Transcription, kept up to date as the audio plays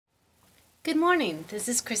Good morning. This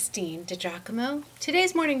is Christine DiGiacomo.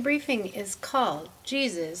 Today's morning briefing is called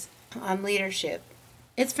Jesus on Leadership.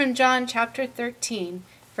 It's from John chapter 13,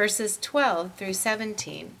 verses 12 through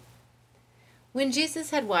 17. When Jesus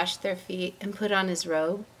had washed their feet and put on his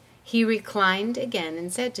robe, he reclined again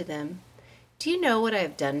and said to them, "Do you know what I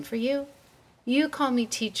have done for you? You call me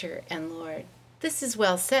teacher and Lord. This is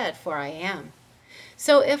well said, for I am.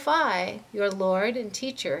 So if I, your Lord and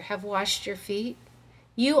teacher, have washed your feet,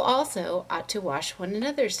 you also ought to wash one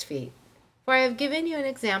another's feet. For I have given you an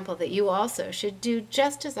example that you also should do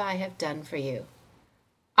just as I have done for you.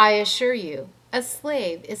 I assure you, a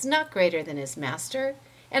slave is not greater than his master,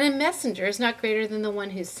 and a messenger is not greater than the one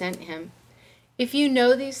who sent him. If you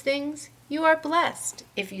know these things, you are blessed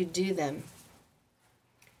if you do them."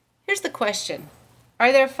 Here's the question.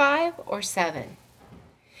 Are there 5 or 7?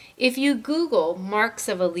 If you Google marks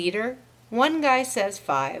of a leader, one guy says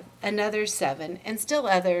 5, another 7, and still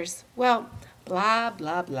others, well, blah,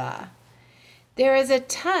 blah, blah. There is a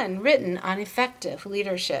ton written on effective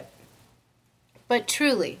leadership. But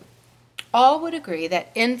truly, all would agree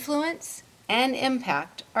that influence and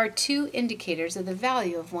impact are 2 indicators of the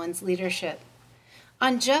value of one's leadership.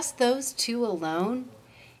 On just those 2 alone,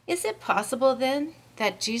 is it possible then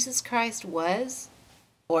that Jesus Christ was,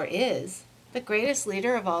 or is, the greatest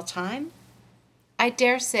leader of all time? I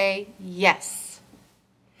dare say yes.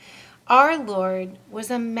 Our Lord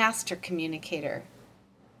was a master communicator,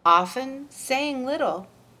 often saying little,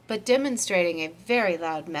 but demonstrating a very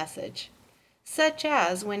loud message, such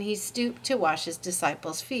as when he stooped to wash his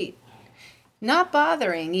disciples' feet, not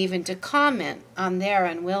bothering even to comment on their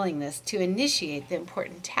unwillingness to initiate the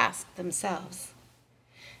important task themselves.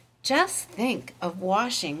 Just think of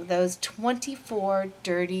washing those 24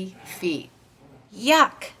 dirty feet.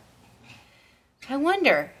 Yuck! I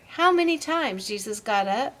wonder how many times Jesus got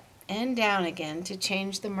up and down again to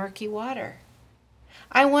change the murky water.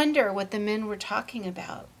 I wonder what the men were talking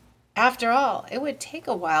about. After all, it would take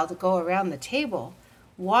a while to go around the table,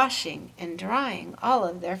 washing and drying all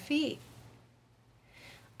of their feet.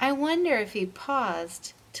 I wonder if he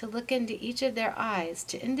paused to look into each of their eyes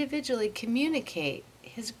to individually communicate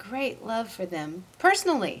his great love for them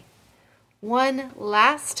personally, one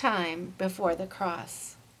last time before the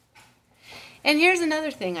cross. And here's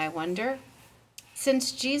another thing I wonder.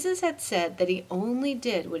 Since Jesus had said that he only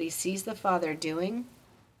did what he sees the Father doing,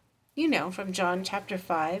 from John chapter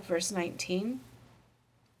 5, verse 19,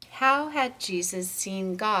 how had Jesus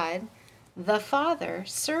seen God, the Father,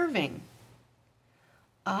 serving?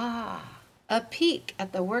 A peek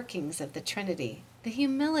at the workings of the Trinity, the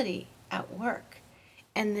humility at work,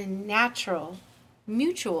 and the natural,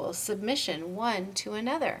 mutual submission one to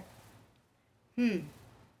another.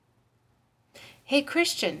 Hey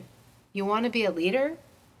Christian, you want to be a leader?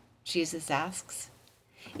 Jesus asks.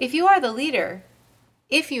 If you are the leader,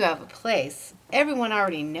 if you have a place, everyone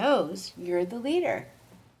already knows you're the leader.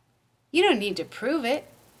 You don't need to prove it.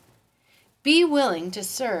 Be willing to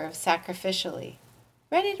serve sacrificially,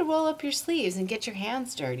 ready to roll up your sleeves and get your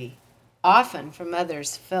hands dirty, often from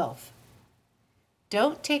others' filth.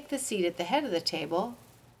 Don't take the seat at the head of the table.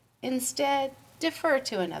 Instead, defer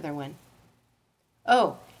to another one.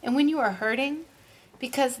 Oh, and when you are hurting,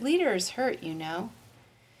 because leaders hurt,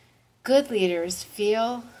 good leaders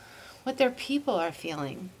feel what their people are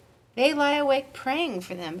feeling. They lie awake praying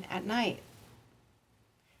for them at night.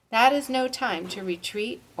 That is no time to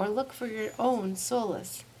retreat or look for your own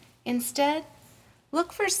solace. Instead,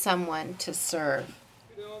 look for someone to serve.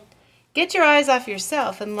 Get your eyes off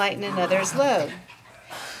yourself and lighten another's load.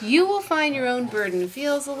 You will find your own burden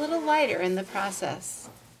feels a little lighter in the process.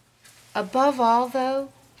 Above all, though,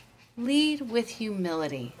 lead with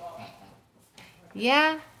humility.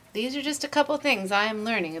 Yeah, these are just a couple things I am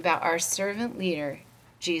learning about our servant leader,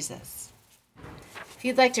 Jesus. If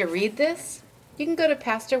you'd like to read this, you can go to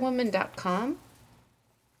pastorwoman.com,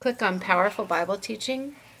 click on Powerful Bible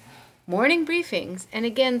Teaching, Morning Briefings, and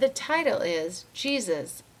again, the title is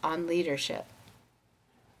Jesus on Leadership.